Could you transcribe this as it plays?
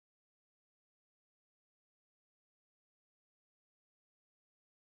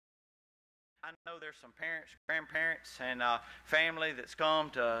I know there's some parents, grandparents, and family that's come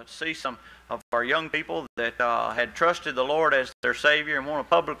to see some of our young people that had trusted the Lord as their Savior and want to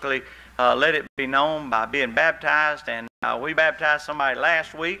publicly let it be known by being baptized. And we baptized somebody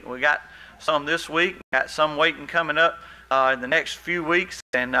last week. We got some this week. Got some waiting coming up in the next few weeks.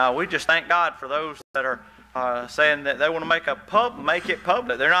 And we just thank God for those that are saying that they want to make it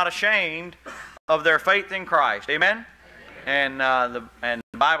public. They're not ashamed of their faith in Christ. Amen. And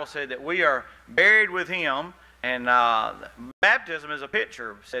the Bible said that we are buried with Him, and baptism is a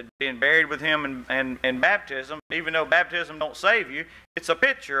picture. It said being buried with Him in baptism, even though baptism don't save you, it's a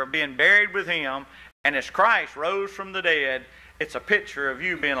picture of being buried with Him. And as Christ rose from the dead, it's a picture of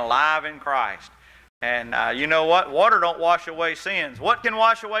you being alive in Christ. And you know what? Water don't wash away sins. What can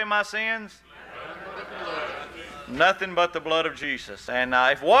wash away my sins? Nothing but the blood of Jesus. And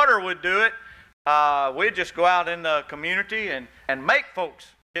if water would do it, we'd just go out in the community and make folks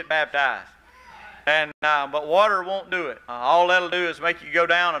get baptized. And but water won't do it. All that'll do is make you go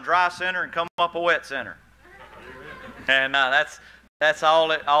down a dry center and come up a wet center. And that's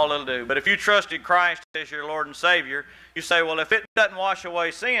all it'll do. But if you trusted Christ as your Lord and Savior, you say, well, if it doesn't wash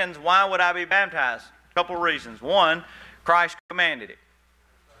away sins, why would I be baptized? A couple of reasons. One, Christ commanded it.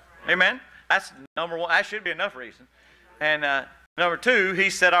 Amen? That's number one. That should be enough reason. And number two, He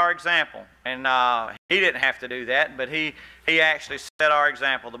set our example. And He didn't have to do that, but He actually set our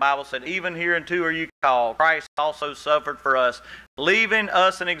example. The Bible said, even hereunto are you called. Christ also suffered for us, leaving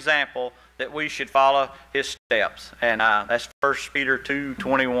us an example that we should follow His steps. And that's 1 Peter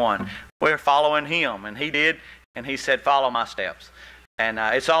 2:21. We're following Him, and He did, and He said, follow my steps. And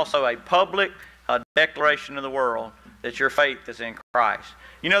it's also a public declaration of the world that your faith is in Christ.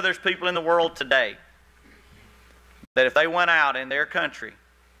 You know, there's people in the world today that if they went out in their country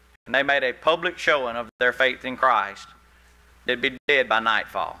and they made a public showing of their faith in Christ, they'd be dead by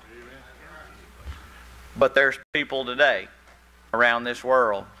nightfall. But there's people today around this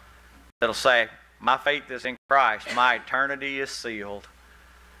world that'll say, my faith is in Christ, my eternity is sealed,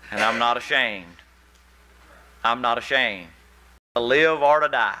 and I'm not ashamed. I'm not ashamed to live or to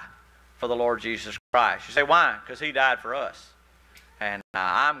die for the Lord Jesus Christ. You say, why? Because He died for us. And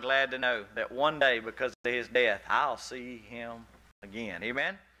I'm glad to know that one day, because of His death, I'll see Him again.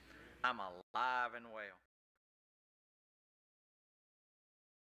 Amen? I'm alive and well.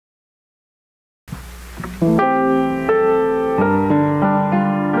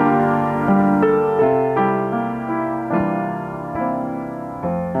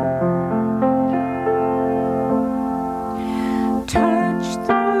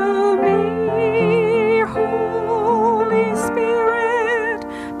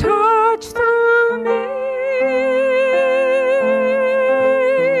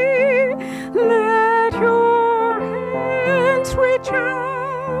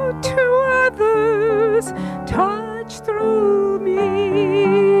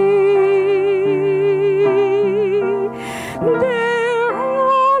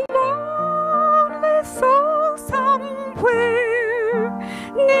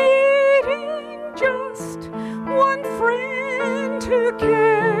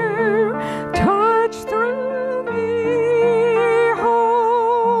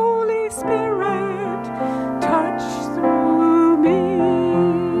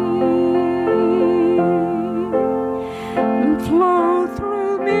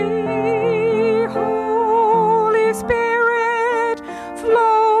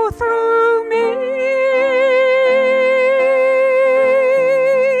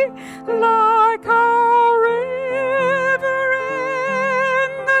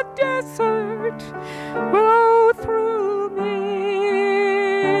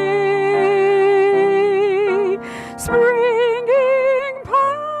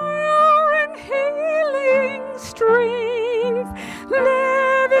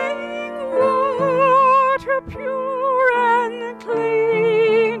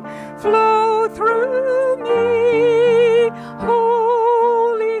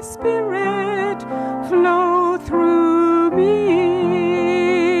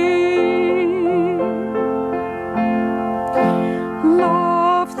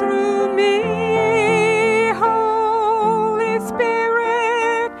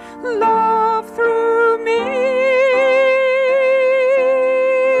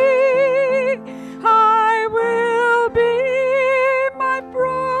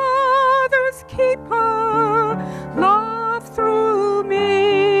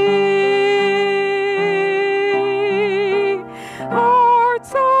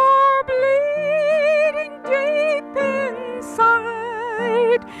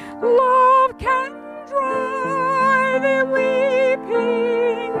 Love can dry the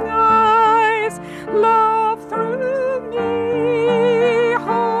weeping eye. love through me,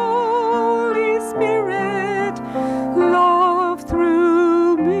 Holy Spirit, love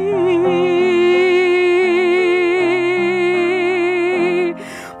through me.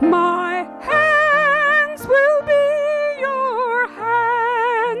 My hands will be your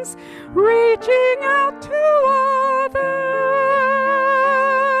hands, reaching out to others.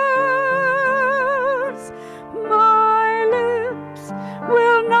 My lips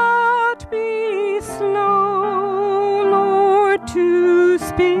will not be slow, Lord, to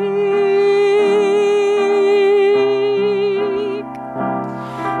speak.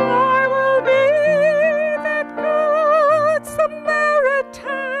 I will be that good Samaritan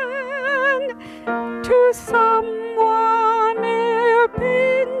to someone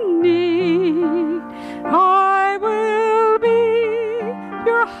in need. I will be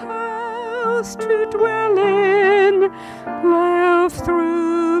your house to dwell in, love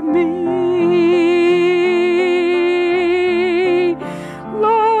through me,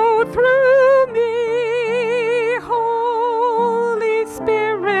 Lord, through me, Holy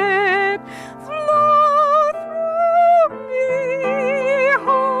Spirit, flow through me,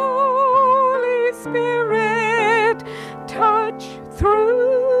 Holy Spirit, touch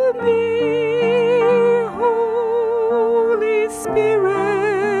through me, Holy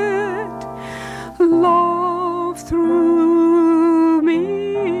Spirit, love through me.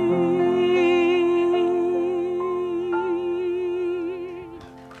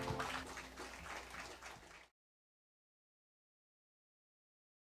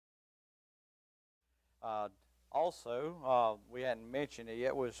 Also, we hadn't mentioned it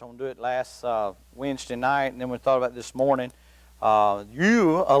yet. We was going to do it last Wednesday night, and then we thought about it this morning.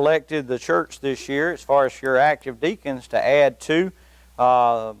 You elected the church this year, as far as your active deacons, to add to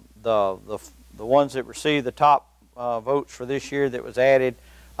the ones that received the top votes for this year. That was added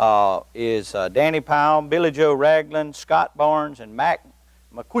is Danny Powell, Billy Joe Ragland, Scott Barnes, and Mac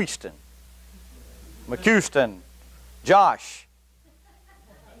McQuiston. Josh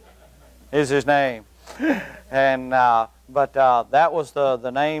is his name. And but that was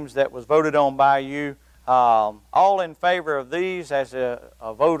the names that was voted on by you. All in favor of these as a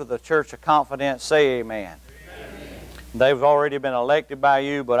vote of the Church of Confidence, say amen. Amen. They've already been elected by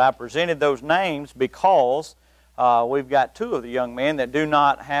you, but I presented those names because we've got two of the young men that do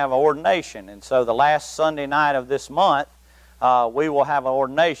not have ordination. And so the last Sunday night of this month, we will have an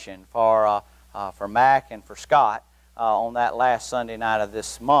ordination for Mac and for Scott on that last Sunday night of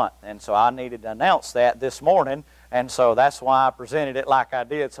this month. And so I needed to announce that this morning. And so that's why I presented it like I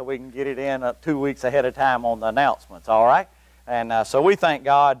did, so we can get it in 2 weeks ahead of time on the announcements, all right? And so we thank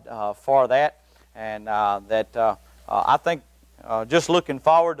God for that, and I think just looking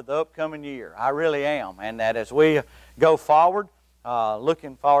forward to the upcoming year. I really am, and that as we go forward,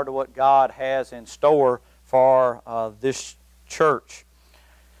 looking forward to what God has in store for this church.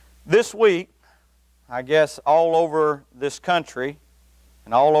 This week, I guess all over this country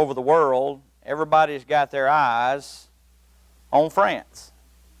and all over the world, everybody's got their eyes on France.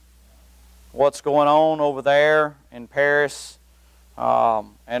 What's going on over there in Paris.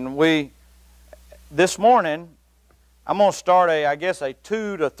 And this morning, I'm going to start I guess a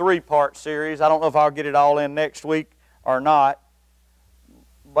 2 to 3 part series. I don't know if I'll get it all in next week or not.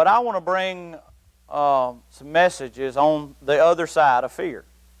 But I want to bring some messages on the other side of fear.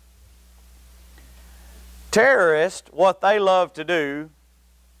 Terrorists, what they love to do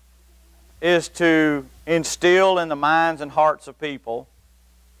is to instill in the minds and hearts of people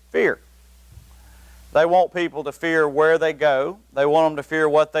fear. They want people to fear where they go. They want them to fear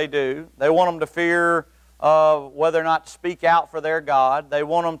what they do. They want them to fear whether or not to speak out for their God. They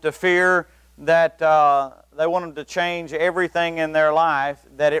want them to fear that they want them to change everything in their life,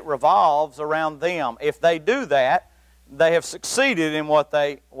 that it revolves around them. If they do that, they have succeeded in what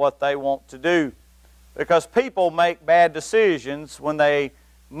they want to do. Because people make bad decisions when they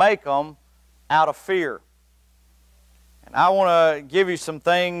make them out of fear. And I want to give you some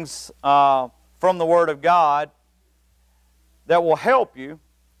things from the Word of God that will help you.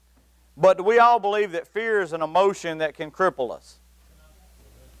 But do we all believe that fear is an emotion that can cripple us?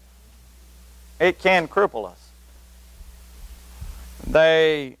 It can cripple us.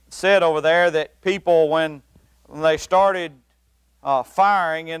 They said over there that people, when they started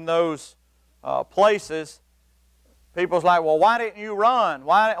firing in those places, people's like, well, why didn't you run?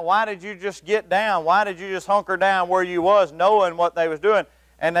 Why did you just get down? Why did you just hunker down where you was, knowing what they was doing?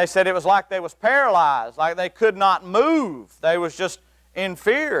 And they said it was like they was paralyzed, like they could not move. They was just in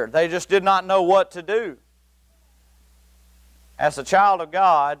fear. They just did not know what to do. As a child of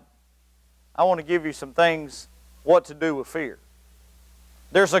God, I want to give you some things what to do with fear.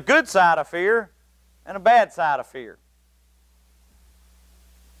 There's a good side of fear, and a bad side of fear.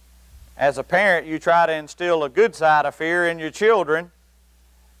 As a parent, you try to instill a good side of fear in your children.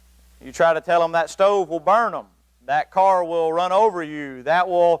 You try to tell them that stove will burn them, that car will run over you, that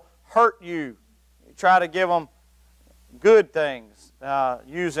will hurt you. You try to give them good things,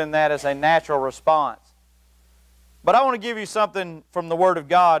 using that as a natural response. But I want to give you something from the Word of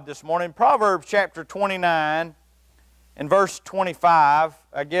God this morning. Proverbs chapter 29 and verse 25,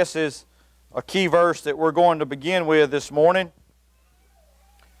 I guess, is a key verse that we're going to begin with this morning.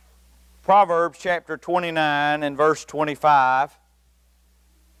 Proverbs chapter 29 and verse 25.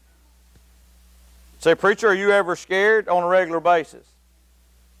 Say, preacher, are you ever scared on a regular basis?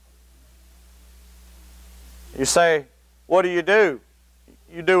 You say, what do? You do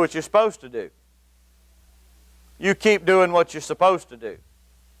what you're supposed to do. You keep doing what you're supposed to do.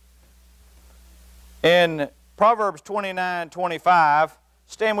 In Proverbs 29:25,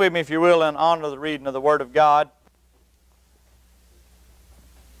 stand with me if you will in honor of the reading of the Word of God.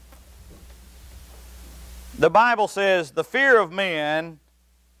 The Bible says, the fear of men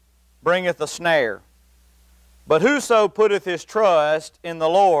bringeth a snare, but whoso putteth his trust in the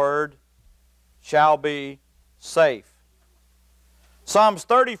Lord shall be safe. Psalms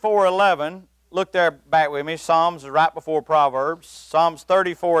 34:11, look there back with me. Psalms is right before Proverbs. Psalms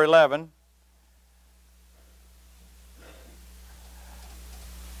 34:11.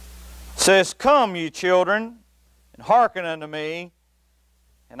 Says, come, ye children, and hearken unto me,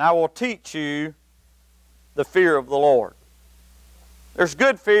 and I will teach you the fear of the Lord. There's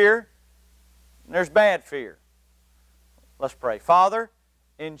good fear, and there's bad fear. Let's pray. Father,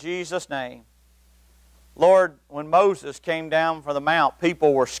 in Jesus' name, Lord, when Moses came down from the mount,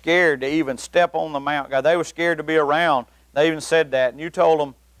 people were scared to even step on the mount. God, they were scared to be around. They even said that. And you told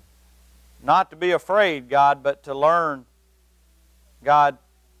them not to be afraid, God, but to learn, God,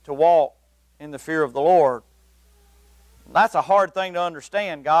 to walk in the fear of the Lord. That's a hard thing to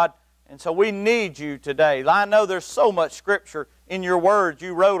understand, God. And so we need you today. I know there's so much Scripture in your words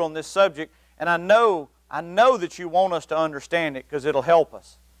you wrote on this subject, and I know that you want us to understand it because it'll help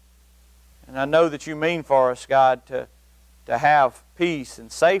us. And I know that you mean for us, God, to have peace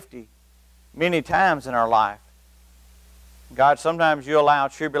and safety many times in our life. God, sometimes you allow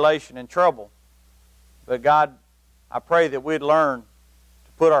tribulation and trouble. But God, I pray that we'd learn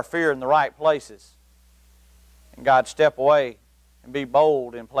to put our fear in the right places. And God, step away and be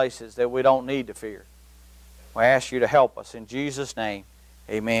bold in places that we don't need to fear. We ask you to help us. In Jesus' name,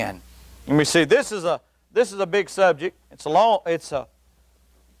 amen. Let me see, this is a big subject. It's a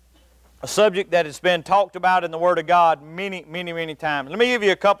subject that has been talked about in the Word of God many, many, many times. Let me give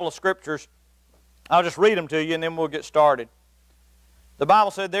you a couple of scriptures. I'll just read them to you and then we'll get started. The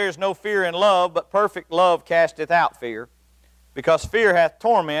Bible said, there is no fear in love, but perfect love casteth out fear. Because fear hath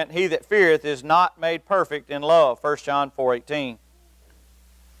torment, he that feareth is not made perfect in love. 1 John 4:18.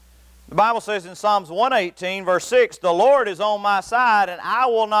 The Bible says in Psalms 118, verse 6, the Lord is on my side, and I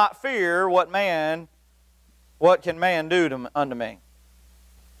will not fear what can man do unto me.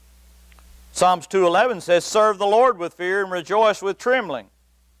 Psalms 2:11 says, serve the Lord with fear and rejoice with trembling.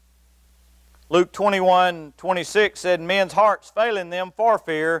 Luke 21:26 said, men's hearts failing them for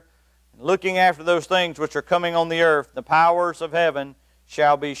fear, and looking after those things which are coming on the earth, the powers of heaven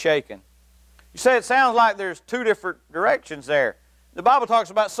shall be shaken. You say it sounds like there's two different directions there. The Bible talks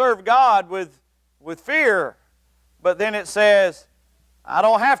about serve God with fear, but then it says, I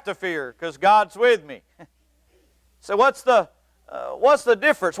don't have to fear because God's with me. So what's the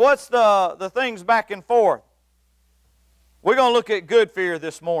difference? What's the things back and forth? We're going to look at good fear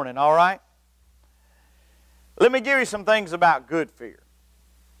this morning, all right? Let me give you some things about good fear.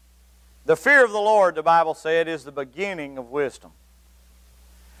 The fear of the Lord, the Bible said, is the beginning of wisdom.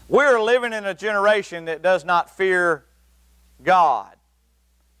 We're living in a generation that does not fear God,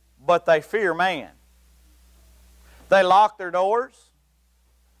 but they fear man. They lock their doors.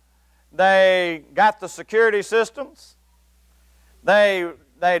 They got the security systems. They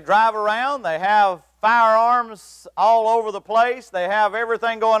drive around. They have firearms all over the place. They have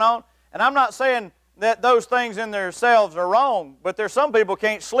everything going on. And I'm not saying that those things in themselves are wrong, but there's some people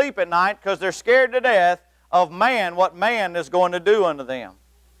can't sleep at night because they're scared to death of man, what man is going to do unto them.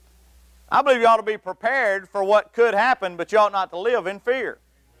 I believe you ought to be prepared for what could happen, but you ought not to live in fear.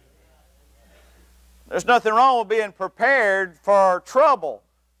 There's nothing wrong with being prepared for trouble,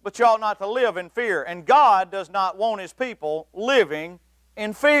 but you ought not to live in fear. And God does not want His people living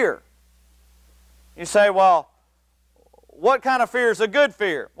in fear. You say, well, what kind of fear is a good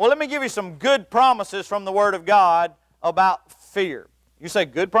fear? Well, let me give you some good promises from the Word of God about fear. You say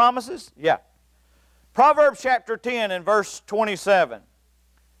good promises? Yeah. Proverbs chapter 10 and verse 27.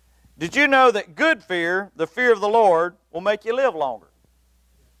 Did you know that good fear, the fear of the Lord, will make you live longer?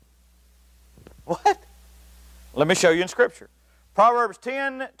 What? Let me show you in Scripture. Proverbs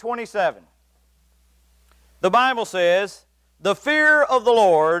 10:27. The Bible says, the fear of the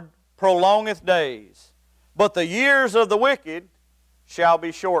Lord prolongeth days, but the years of the wicked shall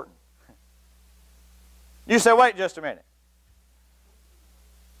be shortened. You say, wait just a minute.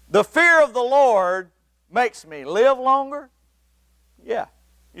 The fear of the Lord makes me live longer? Yeah.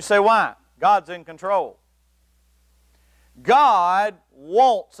 You say, why? God's in control. God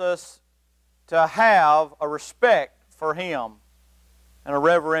wants us to have a respect for Him and a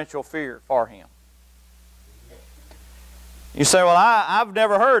reverential fear for Him. You say, well, I've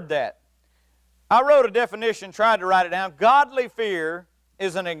never heard that. I wrote a definition, tried to write it down. Godly fear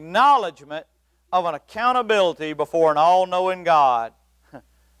is an acknowledgement of an accountability before an all-knowing God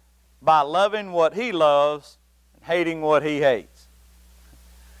by loving what He loves and hating what He hates.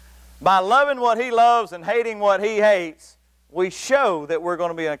 By loving what He loves and hating what He hates, we show that we're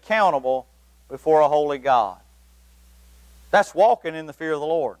going to be accountable before a holy God. That's walking in the fear of the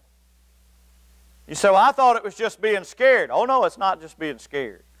Lord. You say, well, I thought it was just being scared. Oh, no, it's not just being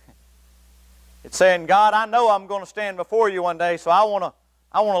scared. It's saying, God, I know I'm going to stand before you one day, so I want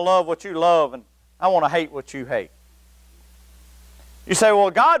to love what you love, and I want to hate what you hate. You say, well,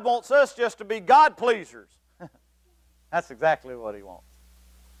 God wants us just to be God pleasers. That's exactly what He wants.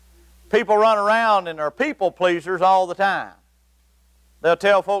 People run around and are people pleasers all the time. They'll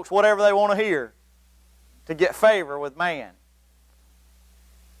tell folks whatever they want to hear to get favor with man.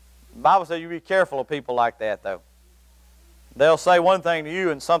 The Bible says you be careful of people like that, though. They'll say one thing to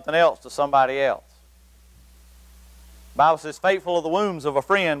you and something else to somebody else. The Bible says, faithful are the wounds of a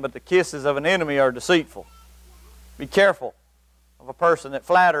friend, but the kisses of an enemy are deceitful. Be careful of a person that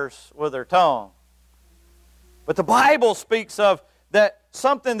flatters with their tongue. But the Bible speaks of that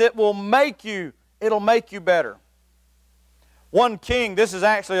something that will make you, it'll make you better. One king, this is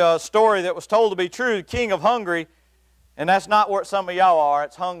actually a story that was told to be true, the king of Hungary, and that's not where some of y'all are,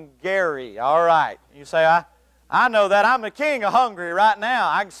 it's Hungary. All right. You say, I know that. I'm the king of Hungary right now.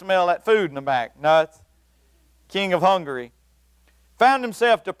 I can smell that food in the back. No, it's king of Hungary. Found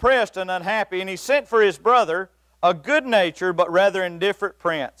himself depressed and unhappy, and he sent for his brother, a good-natured but rather indifferent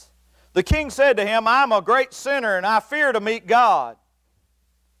prince. The king said to him, I'm a great sinner, and I fear to meet God.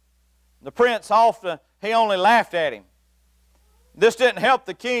 The prince he only laughed at him. This didn't help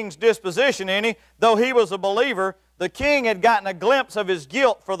the king's disposition any. Though he was a believer, the king had gotten a glimpse of his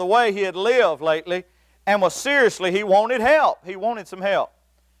guilt for the way he had lived lately, and he wanted help. He wanted some help.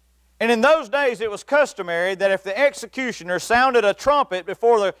 And in those days it was customary that if the executioner sounded a trumpet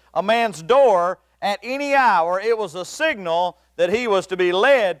before a man's door at any hour, it was a signal that he was to be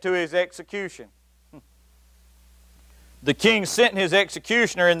led to his execution. The king sent his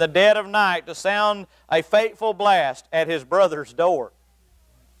executioner in the dead of night to sound a fateful blast at his brother's door.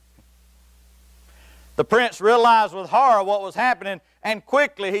 The prince realized with horror what was happening, and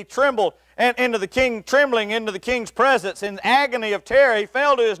quickly he trembled trembling into the king's presence. In agony of terror, he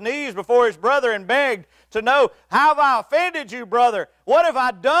fell to his knees before his brother and begged to know, how have I offended you, brother? What have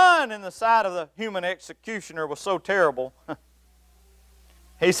I done? In the sight of the human executioner was so terrible.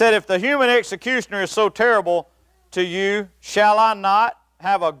 He said, if the human executioner is so terrible to you, shall I not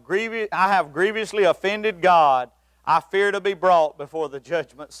have I have grievously offended God? I fear to be brought before the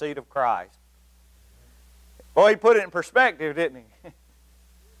judgment seat of Christ. Boy, he put it in perspective, didn't he?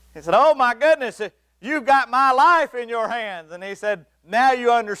 He said, oh my goodness, you've got my life in your hands. And he said, now you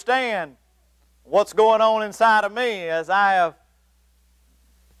understand what's going on inside of me as I have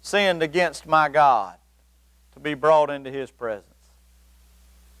sinned against my God to be brought into His presence.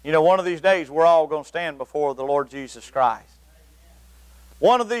 You know, one of these days we're all going to stand before the Lord Jesus Christ.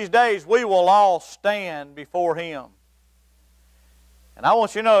 One of these days we will all stand before Him. And I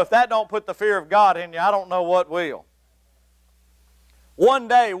want you to know, if that don't put the fear of God in you, I don't know what will. One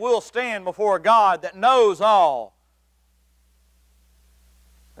day we'll stand before a God that knows all,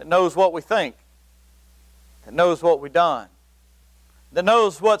 that knows what we think, that knows what we've done, that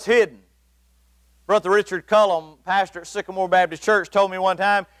knows what's hidden. Brother Richard Cullum, pastor at Sycamore Baptist Church, told me one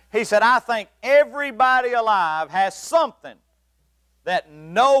time, he said, I think everybody alive has something that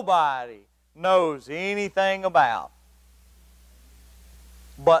nobody knows anything about.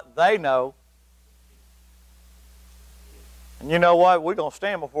 But they know. And you know what? We're going to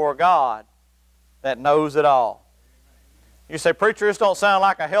stand before a God that knows it all. You say, preacher, this don't sound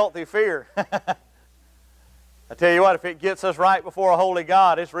like a healthy fear. I tell you what, if it gets us right before a holy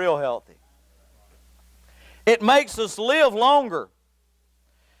God, it's real healthy. It makes us live longer.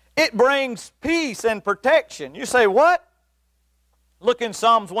 It brings peace and protection. You say, what? Look in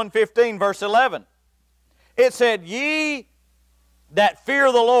Psalms 115, verse 11. It said, ye that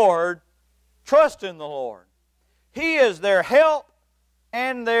fear the Lord, trust in the Lord. He is their help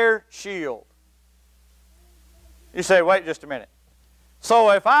and their shield. You say, wait just a minute.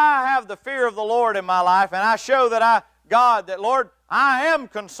 So if I have the fear of the Lord in my life and I show that Lord, I am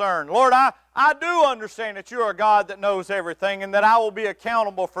concerned. Lord, I do understand that you are a God that knows everything and that I will be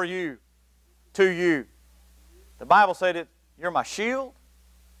accountable for you, to you. The Bible said that you're my shield.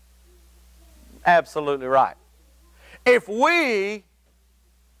 Absolutely right. If we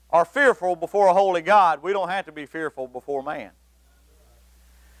are fearful before a holy God, we don't have to be fearful before man.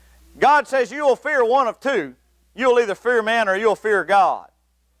 God says you will fear one of two. You'll either fear man or you'll fear God.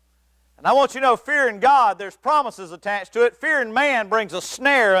 And I want you to know, fearing God, there's promises attached to it. Fearing man brings a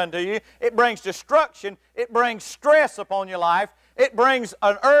snare unto you. It brings destruction. It brings stress upon your life. It brings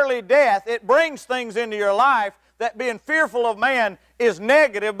an early death. It brings things into your life that being fearful of man is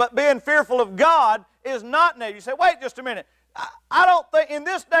negative, but being fearful of God is not negative. You say, wait just a minute. I don't think in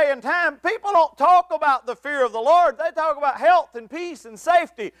this day and time, people don't talk about the fear of the Lord. They talk about health and peace and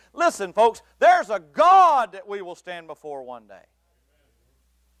safety. Listen, folks, there's a God that we will stand before one day.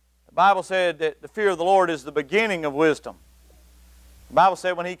 The Bible said that the fear of the Lord is the beginning of wisdom. The Bible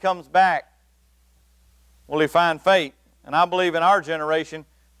said when He comes back, will He find faith? And I believe in our generation,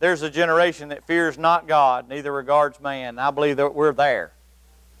 there's a generation that fears not God, neither regards man. I believe that we're there.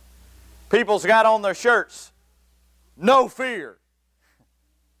 People's got on their shirts, no fear.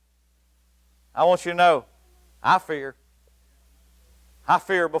 I want you to know, I fear. I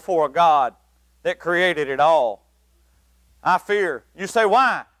fear before a God that created it all. I fear. You say,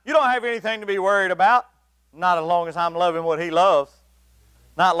 why? You don't have anything to be worried about. Not as long as I'm loving what He loves.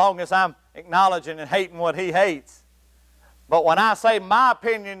 Not as long as I'm acknowledging and hating what He hates. But when I say my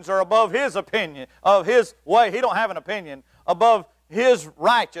opinions are above His opinion, of His way, He don't have an opinion, above His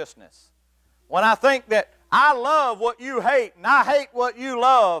righteousness. When I think that I love what you hate and I hate what you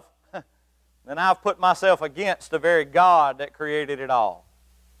love, then I've put myself against the very God that created it all.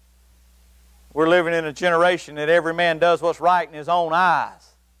 We're living in a generation that every man does what's right in his own eyes.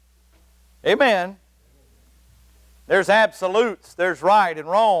 Amen. There's absolutes, there's right and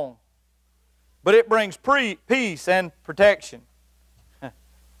wrong. But it brings peace and protection.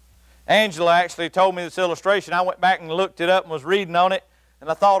 Angela actually told me this illustration. I went back and looked it up and was reading on it, and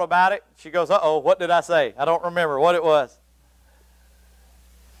I thought about it. She goes, uh-oh, what did I say? I don't remember what it was.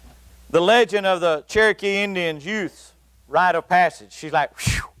 The legend of the Cherokee Indians' youth's rite of passage. She's like,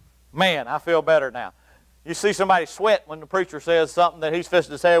 whew, man, I feel better now. You see somebody sweat when the preacher says something that he's supposed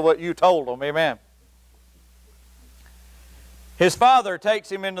to say what you told them. Amen. His father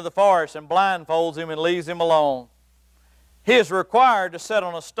takes him into the forest and blindfolds him and leaves him alone. He is required to sit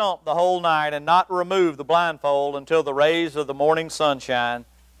on a stump the whole night and not remove the blindfold until the rays of the morning sunshine.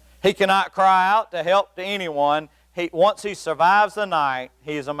 He cannot cry out to help to anyone. Once he survives the night,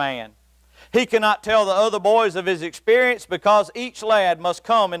 he is a man. He cannot tell the other boys of his experience because each lad must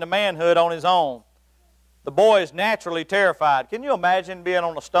come into manhood on his own. The boy is naturally terrified. Can you imagine being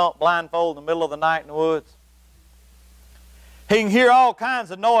on a stump blindfold in the middle of the night in the woods? He can hear all kinds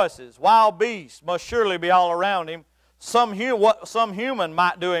of noises. Wild beasts must surely be all around him. Some human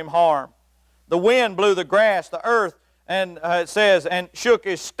might do him harm. The wind blew the grass, the earth, and it says, and shook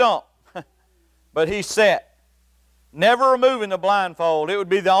his stump. But he sat, never removing the blindfold. It would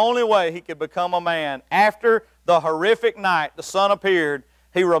be the only way he could become a man. After the horrific night the sun appeared,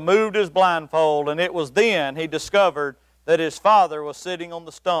 he removed his blindfold, and it was then he discovered that his father was sitting on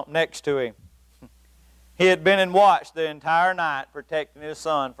the stump next to him. He had been and watched the entire night protecting his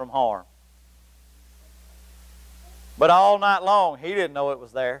son from harm. But all night long, he didn't know it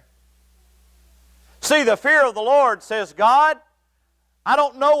was there. See, the fear of the Lord says, God, I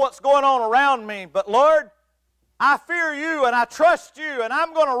don't know what's going on around me, but Lord, I fear you and I trust you and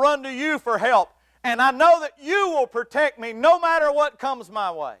I'm going to run to you for help. And I know that you will protect me no matter what comes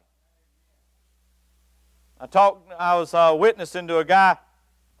my way. I was witnessing to a guy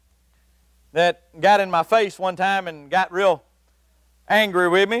that got in my face one time and got real angry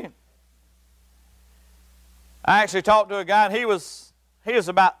with me. I actually talked to a guy, and he was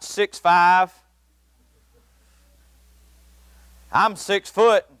about 6'5". I'm 6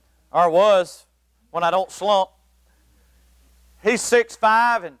 foot, or was, when I don't slump. He's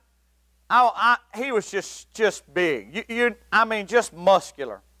 6'5", and he was just big. I mean, just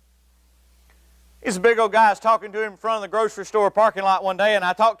muscular. He's a big old guy. I was talking to him in front of the grocery store parking lot one day, and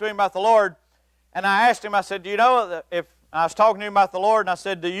I talked to him about the Lord, and I asked him, I said, do you know, if I was talking to him about the Lord, and I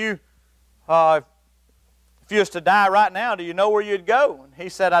said, if you was to die right now, do you know where you'd go? And he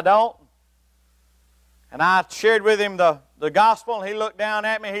said, I don't. And I shared with him the gospel, and he looked down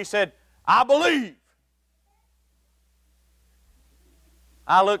at me and he said, I believe.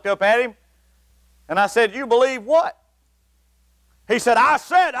 I looked up at him and I said, you believe what? He said, I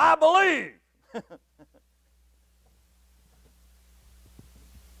said I believe.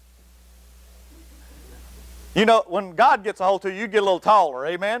 You know, when God gets a hold of you, you get a little taller,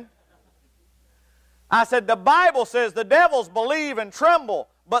 amen? I said, the Bible says the devils believe and tremble,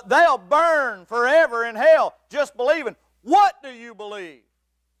 but they'll burn forever in hell just believing. What do you believe?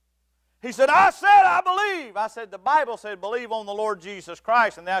 He said, I said I believe. I said, the Bible said, believe on the Lord Jesus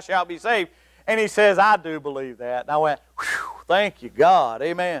Christ and thou shalt be saved. And he says, I do believe that. And I went, whew, thank you, God.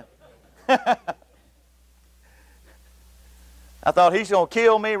 Amen. I thought he's going to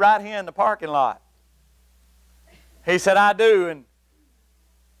kill me right here in the parking lot. He said, I do. And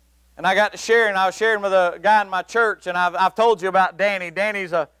I got to share, and I was sharing with a guy in my church, and I've told you about Danny.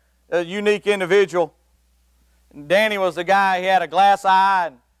 Danny's a unique individual. And Danny was the guy, he had a glass eye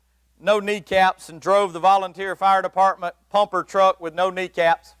and no kneecaps, and drove the volunteer fire department pumper truck with no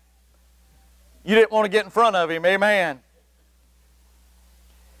kneecaps. You didn't want to get in front of him, amen.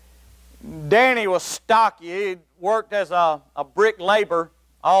 Danny was stocky. He'd worked as a brick laborer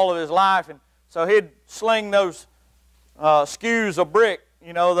all of his life, and so he'd sling those skews of brick,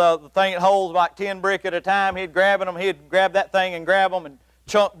 you know, the thing that holds like 10 brick at a time. He'd grab that thing and grab them and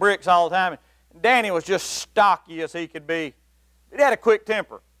chunk bricks all the time. And Danny was just stocky as he could be. He had a quick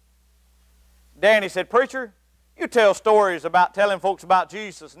temper. Danny said, preacher, you tell stories about telling folks about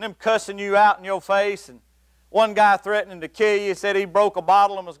Jesus and them cussing you out in your face, and one guy threatening to kill you. He said he broke a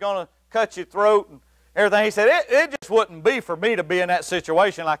bottle and was going to cut your throat and everything. He said, it just wouldn't be for me to be in that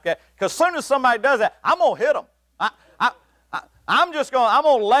situation like that, because as soon as somebody does that, I'm going to hit them. I'm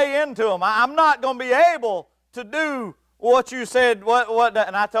going to lay into them. I'm not going to be able to do what you said.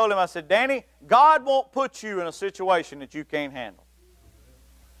 And I told him, I said, Danny, God won't put you in a situation that you can't handle.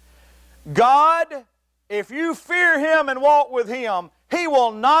 God, if you fear Him and walk with Him, He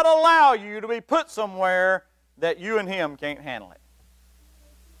will not allow you to be put somewhere that you and Him can't handle it.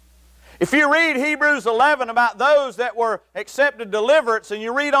 If you read Hebrews 11 about those that were accepted deliverance, and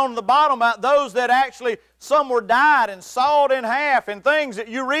you read on the bottom about those that actually, some were died and sawed in half, and things that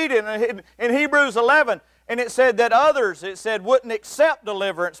you read in Hebrews 11, and it said that others, it said, wouldn't accept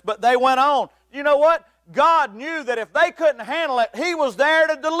deliverance, but they went on. You know what? God knew that if they couldn't handle it, He was there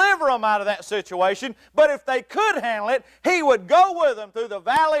to deliver them out of that situation. But if they could handle it, He would go with them through the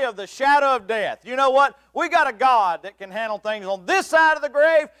valley of the shadow of death. You know what? We got a God that can handle things on this side of the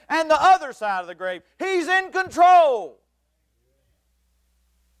grave and the other side of the grave. He's in control.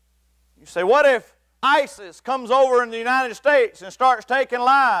 You say, what if ISIS comes over in the United States and starts taking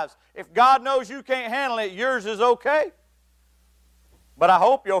lives? If God knows you can't handle it, yours is okay. But I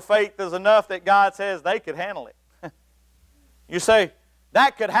hope your faith is enough that God says they could handle it. You say,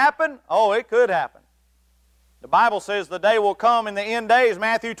 that could happen? Oh, it could happen. The Bible says the day will come in the end days,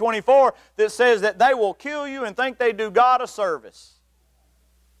 Matthew 24, that says that they will kill you and think they do God a service.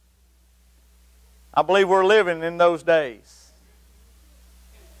 I believe we're living in those days.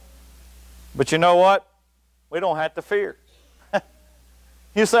 But you know what? We don't have to fear.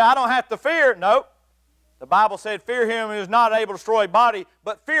 You say, I don't have to fear. Nope. The Bible said, fear Him who is not able to destroy body,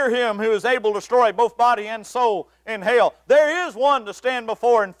 but fear Him who is able to destroy both body and soul in hell. There is one to stand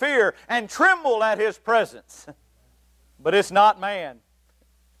before in fear and tremble at His presence. But it's not man.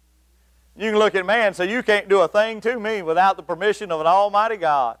 You can look at man and say, you can't do a thing to me without the permission of an almighty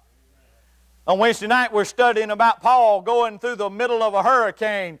God. On Wednesday night, we're studying about Paul going through the middle of a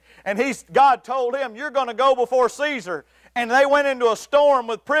hurricane. And God told him, you're going to go before Caesar. And they went into a storm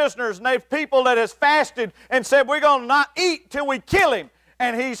with prisoners, and they've people that has fasted and said, we're going to not eat till we kill him.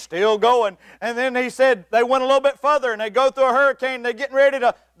 And he's still going. And then he said they went a little bit further, and they go through a hurricane. They're getting ready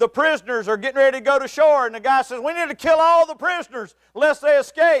to, the prisoners are getting ready to go to shore. And the guy says, we need to kill all the prisoners lest they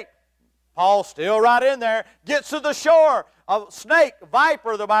escape. Paul's still right in there, gets to the shore. A snake,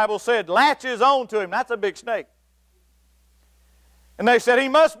 viper, the Bible said, latches on to him. That's a big snake. And they said, he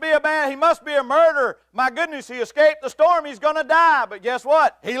must be a murderer. My goodness, he escaped the storm. He's going to die. But guess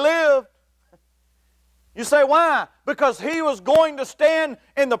what? He lived. You say, why? Because he was going to stand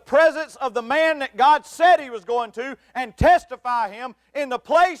in the presence of the man that God said he was going to and testify him in the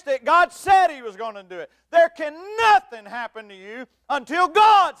place that God said he was going to do it. There can nothing happen to you until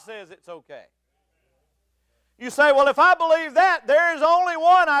God says it's okay. You say, well, if I believe that, there is only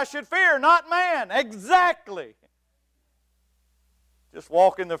one I should fear, not man. Exactly. Just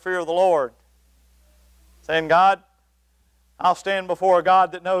walk in the fear of the Lord. Saying, God, I'll stand before a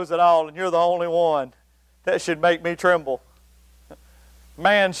God that knows it all, and you're the only one that should make me tremble.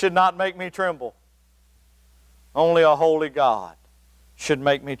 Man should not make me tremble. Only a holy God should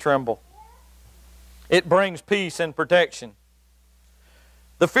make me tremble. It brings peace and protection.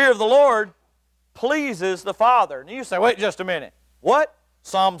 The fear of the Lord pleases the Father. And you say, wait just a minute. What?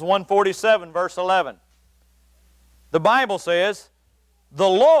 Psalms 147, verse 11. The Bible says, the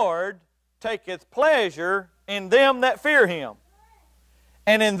Lord taketh pleasure in them that fear Him,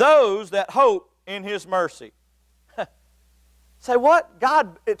 and in those that hope in His mercy. Say what?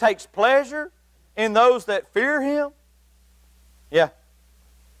 God it takes pleasure in those that fear Him? Yeah.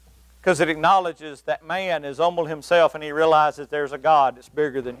 Because it acknowledges that man is humble himself and he realizes there's a God that's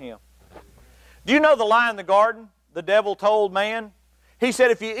bigger than him. Do you know the lie in the garden? The devil told man. He said,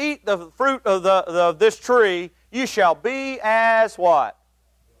 if you eat the fruit of this tree, you shall be as what?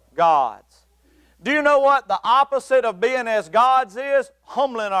 Gods. Do you know what the opposite of being as gods is?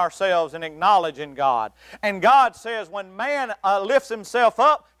 Humbling ourselves and acknowledging God. And God says when man lifts himself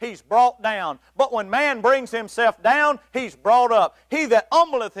up, he's brought down. But when man brings himself down, he's brought up. He that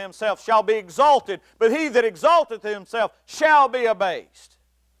humbleth himself shall be exalted, but he that exalteth himself shall be abased.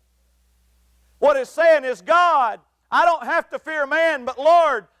 What it's saying is, God, I don't have to fear man, but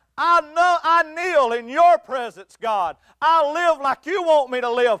Lord, I kneel in your presence, God. I live like you want me to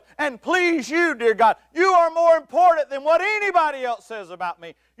live and please you, dear God. You are more important than what anybody else says about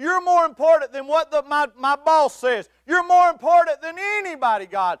me. You're more important than what my boss says. You're more important than anybody,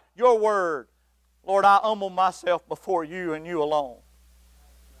 God. Your word. Lord, I humble myself before you and you alone.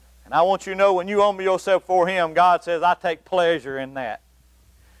 And I want you to know when you humble yourself before Him, God says, I take pleasure in that.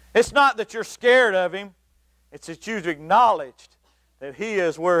 It's not that you're scared of Him. It's that you've acknowledged that He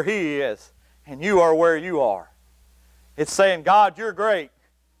is where He is and you are where you are. It's saying, God, you're great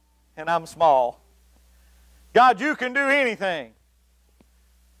and I'm small. God, you can do anything.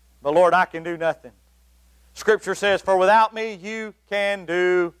 But Lord, I can do nothing. Scripture says, for without me you can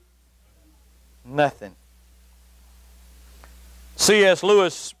do nothing. C.S.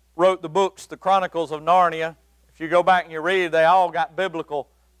 Lewis wrote the books, the Chronicles of Narnia. If you go back and you read, they all got biblical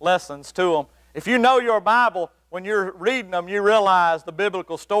lessons to them. If you know your Bible, when you're reading them, you realize the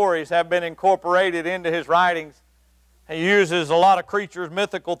biblical stories have been incorporated into his writings. He uses a lot of creatures,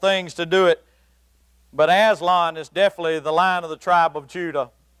 mythical things to do it. But Aslan is definitely the Lion of the tribe of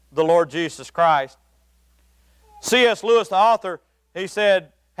Judah, the Lord Jesus Christ. C.S. Lewis, the author, he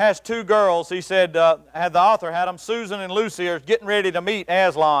said, has two girls. He said, the author had them, Susan and Lucy, are getting ready to meet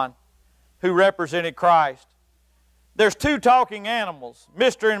Aslan, who represented Christ. There's two talking animals,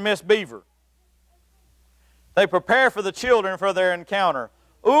 Mr. and Miss Beaver. They prepare for the children for their encounter.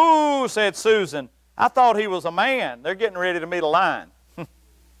 Ooh, said Susan, I thought he was a man. They're getting ready to meet a lion.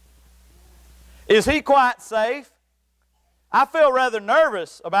 Is he quite safe? I feel rather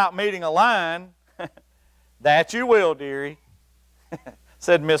nervous about meeting a lion. That you will, dearie,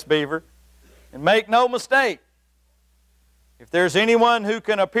 said Miss Beaver. And make no mistake, if there's anyone who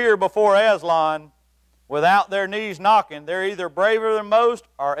can appear before Aslan without their knees knocking, they're either braver than most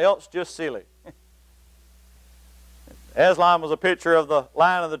or else just silly. Aslan was a picture of the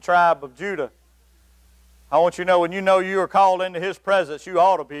Lion of the tribe of Judah. I want you to know, when you know you are called into His presence, you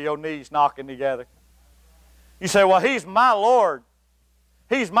ought to be your knees knocking together. You say, well, He's my Lord.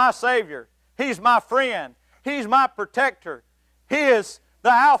 He's my Savior. He's my friend. He's my protector. He is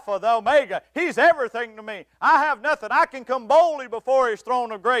the Alpha, the Omega. He's everything to me. I have nothing. I can come boldly before His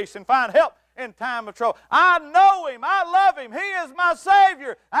throne of grace and find help in time of trouble. I know Him. I love Him. He is my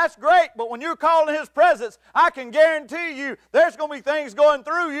Savior. That's great, but when you're called in His presence, I can guarantee you there's going to be things going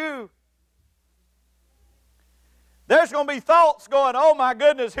through you. There's going to be thoughts going, oh my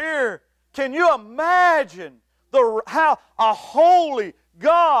goodness, here. Can you imagine how a holy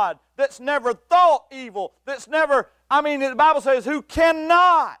God that's never thought evil, that's never, the Bible says, who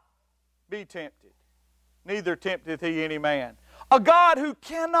cannot be tempted, neither tempteth He any man. A God who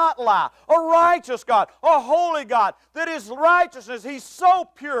cannot lie, a righteous God, a holy God, that His righteousness, He's so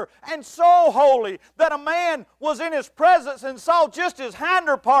pure and so holy that a man was in His presence and saw just his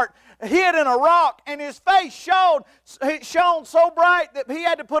hinder part hid in a rock and his face shone so bright that he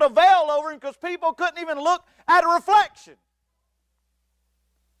had to put a veil over him because people couldn't even look at a reflection.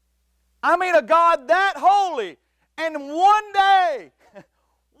 A God that holy, and one day,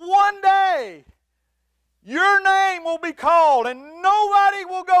 your name will be called and nobody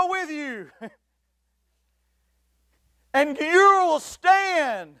will go with you. And you will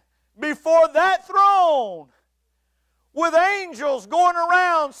stand before that throne with angels going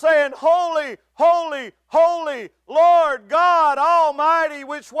around saying, holy, holy, holy, Lord God Almighty,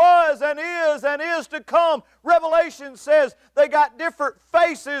 which was and is to come. Revelation says they got different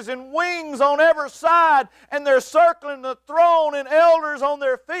faces and wings on every side, and they're circling the throne and elders on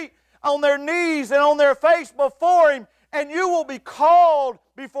their feet. on their knees and on their face before Him, and you will be called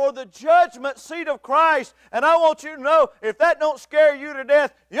before the judgment seat of Christ. And I want you to know, if that don't scare you to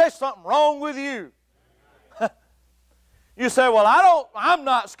death, there's something wrong with you. You say, well, I'm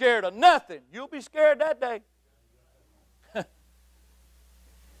not scared of nothing. You'll be scared that day.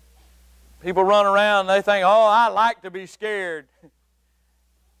 People run around and they think, oh, I like to be scared.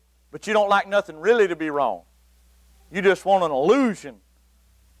 But you don't like nothing really to be wrong. You just want an illusion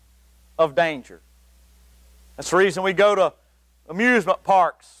of danger. That's the reason we go to amusement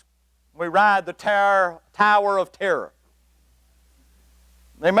parks. We ride the Tower of Terror.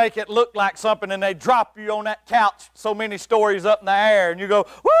 They make it look like something and they drop you on that couch so many stories up in the air and you go,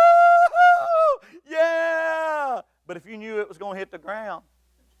 woo-hoo, yeah! But if you knew it was going to hit the ground,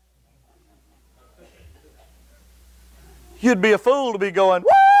 you'd be a fool to be going,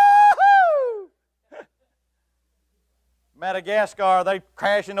 woo-hoo! Madagascar, they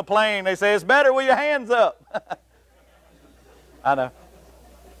crash in a plane. They say, it's better with your hands up. I know.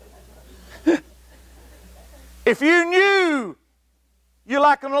 If you knew, you're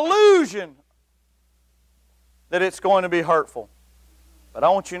like an illusion that it's going to be hurtful. But I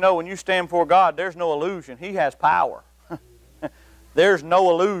want you to know, when you stand before God, there's no illusion. He has power. There's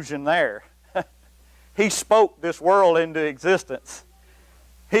no illusion there. He spoke this world into existence.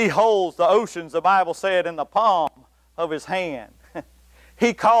 He holds the oceans, the Bible said, in the palm of His hand.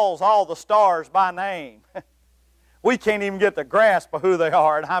 He calls all the stars by name. We can't even get the grasp of who they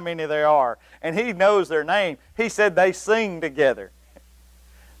are and how many there are. And He knows their name. He said they sing together.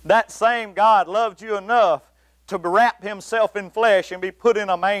 That same God loved you enough to wrap Himself in flesh and be put in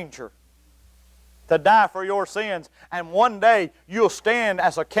a manger to die for your sins. And one day you'll stand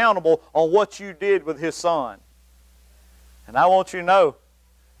as accountable on what you did with His Son. And I want you to know,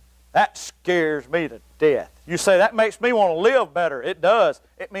 that scares me to death. You say, that makes me want to live better. It does.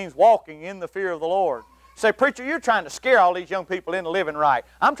 It means walking in the fear of the Lord. You say, preacher, you're trying to scare all these young people into living right.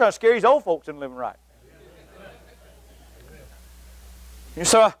 I'm trying to scare these old folks into living right. You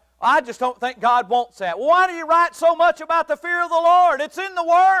say, I just don't think God wants that. Well, why do you write so much about the fear of the Lord? It's in the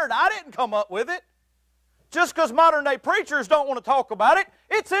Word. I didn't come up with it. Just because modern day preachers don't want to talk about it,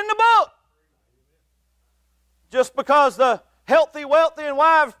 it's in the book. Just because the healthy, wealthy, and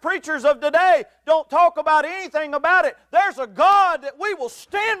wise preachers of today don't talk about anything about it, there's a God that we will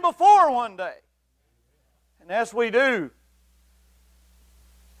stand before one day. And as we do,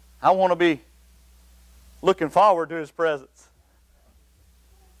 I want to be looking forward to His presence.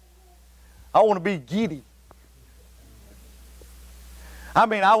 I want to be giddy. I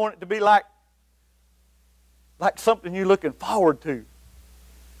mean, I want it to be like something you're looking forward to.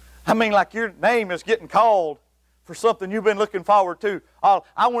 I mean, like your name is getting called for something you've been looking forward to.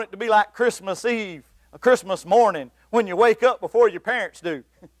 I want it to be like Christmas Eve, a Christmas morning, when you wake up before your parents do.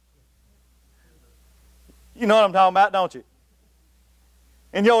 You know what I'm talking about, don't you?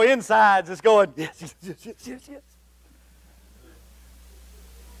 And your insides is going, yes, yes, yes, yes, yes, yes.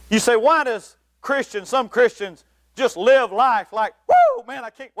 You say, why does some Christians just live life like, whoo, man, I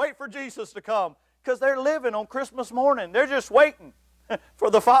can't wait for Jesus to come? Because they're living on Christmas morning. They're just waiting for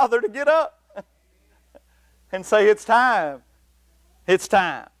the Father to get up and say, it's time. It's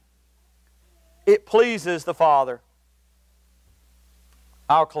time. It pleases the Father.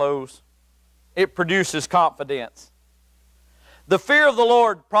 I'll close. It produces confidence. The fear of the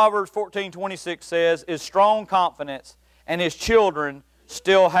Lord, Proverbs 14:26 says, is strong confidence, and His children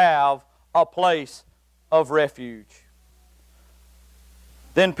still have a place of refuge.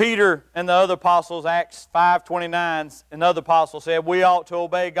 Then Peter and the other apostles, Acts 5:29, another apostle said, we ought to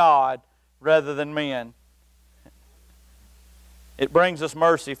obey God rather than men. It brings us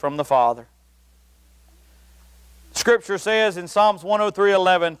mercy from the Father. Scripture says in Psalms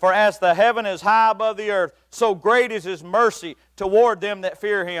 103:11, for as the heaven is high above the earth, so great is His mercy toward them that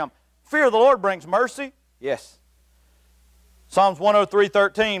fear Him. Fear of the Lord brings mercy? Yes. Psalms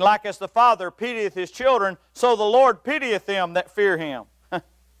 103:13, like as the Father pitieth His children, so the Lord pitieth them that fear Him.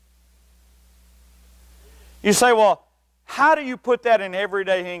 You say, well, how do you put that in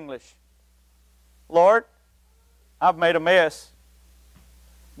everyday English? Lord, I've made a mess,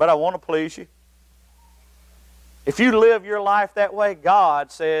 but I want to please You. If you live your life that way,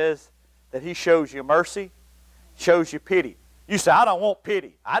 God says that He shows you mercy, shows you pity. You say, I don't want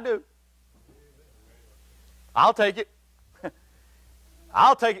pity. I do. I'll take it.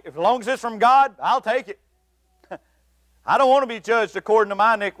 I'll take it. As long as it's from God, I'll take it. I don't want to be judged according to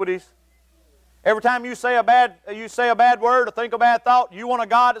my iniquities. Every time you say a bad word or think a bad thought, you want a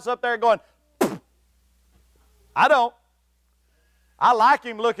God that's up there going, pfft. I don't. I like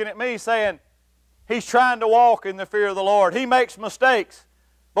Him looking at me saying, he's trying to walk in the fear of the Lord. He makes mistakes,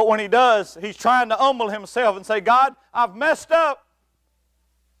 But when he does, he's trying to humble himself and say, God, I've messed up.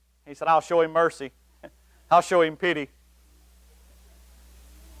 He said, I'll show him mercy. I'll show him pity.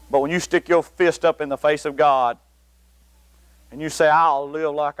 But when you stick your fist up in the face of God and you say, I'll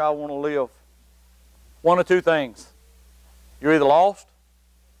live like I want to live, one of two things. You're either lost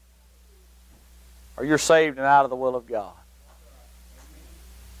or you're saved and out of the will of God.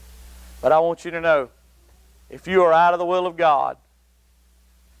 But I want you to know, if you are out of the will of God,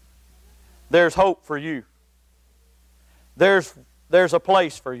 there's hope for you. There's a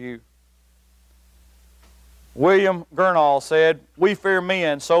place for you. William Gurnall said, we fear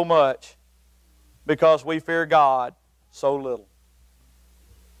men so much because we fear God so little.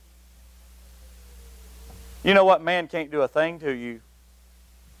 You know what? Man can't do a thing to you.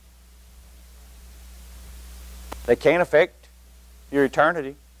 They can't affect your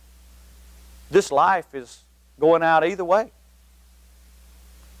eternity. This life is going out either way.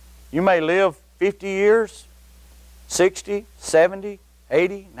 You may live 50 years, 60, 70,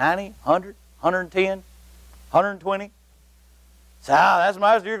 80, 90, 100, 110, 120. So, that's as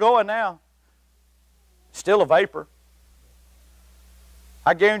much as you're going now. Still a vapor.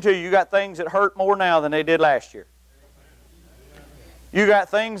 I guarantee you got things that hurt more now than they did last year. You got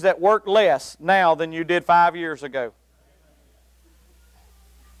things that work less now than you did 5 years ago.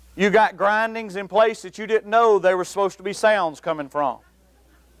 You got grindings in place that you didn't know there were supposed to be sounds coming from.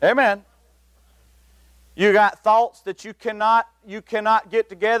 Amen. You got thoughts that you cannot get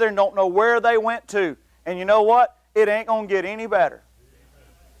together and don't know where they went to. And you know what? It ain't going to get any better.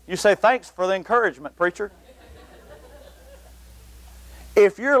 You say, thanks for the encouragement, preacher.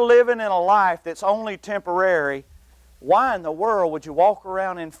 If you're living in a life that's only temporary, why in the world would you walk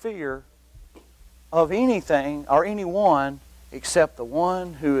around in fear of anything or anyone except the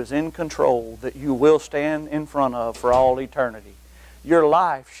one who is in control that you will stand in front of for all eternity? Your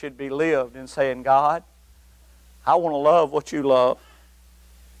life should be lived in saying, God, I want to love what you love,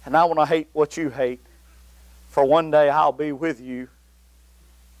 and I want to hate what you hate, for one day I'll be with you.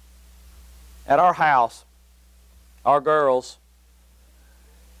 At our house, our girls,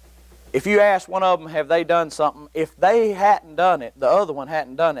 if you ask one of them, have they done something, if they hadn't done it, the other one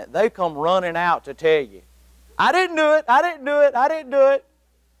hadn't done it, they come running out to tell you, I didn't do it, I didn't do it, I didn't do it.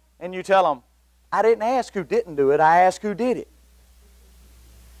 And you tell them, I didn't ask who didn't do it, I asked who did it.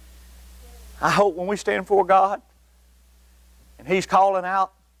 I hope when we stand before God and He's calling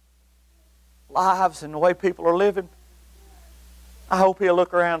out lives and the way people are living, I hope He'll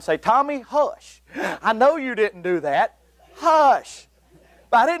look around and say, Tommy, hush. I know you didn't do that. Hush.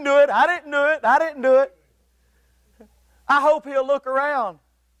 But I didn't do it, I didn't do it, I didn't do it. I hope He'll look around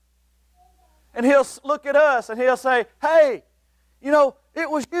and He'll look at us and He'll say, hey, you know, it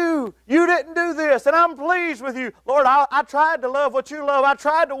was you. You didn't do this, and I'm pleased with you. Lord, I tried to love what you love. I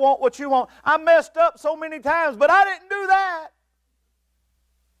tried to want what you want. I messed up so many times, but I didn't do that.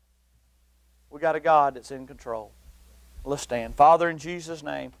 We got a God that's in control. Let's stand. Father, in Jesus'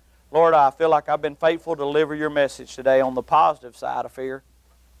 name, Lord, I feel like I've been faithful to deliver your message today on the positive side of fear.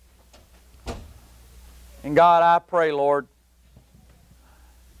 And God, I pray, Lord,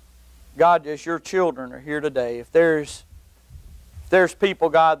 God, as your children are here today, if there's people,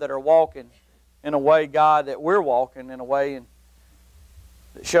 God, that are walking in a way, God, that we're walking in a way and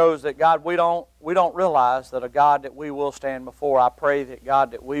that shows that, God, we don't realize that a God that we will stand before. I pray that,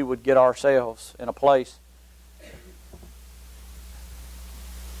 God, that we would get ourselves in a place,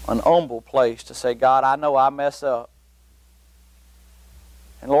 an humble place to say, God, I know I mess up.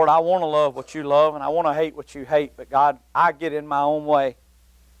 And Lord, I want to love what you love and I want to hate what you hate, but God, I get in my own way.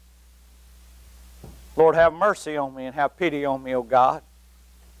 Lord, have mercy on me and have pity on me, O God.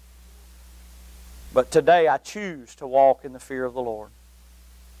 But today I choose to walk in the fear of the Lord.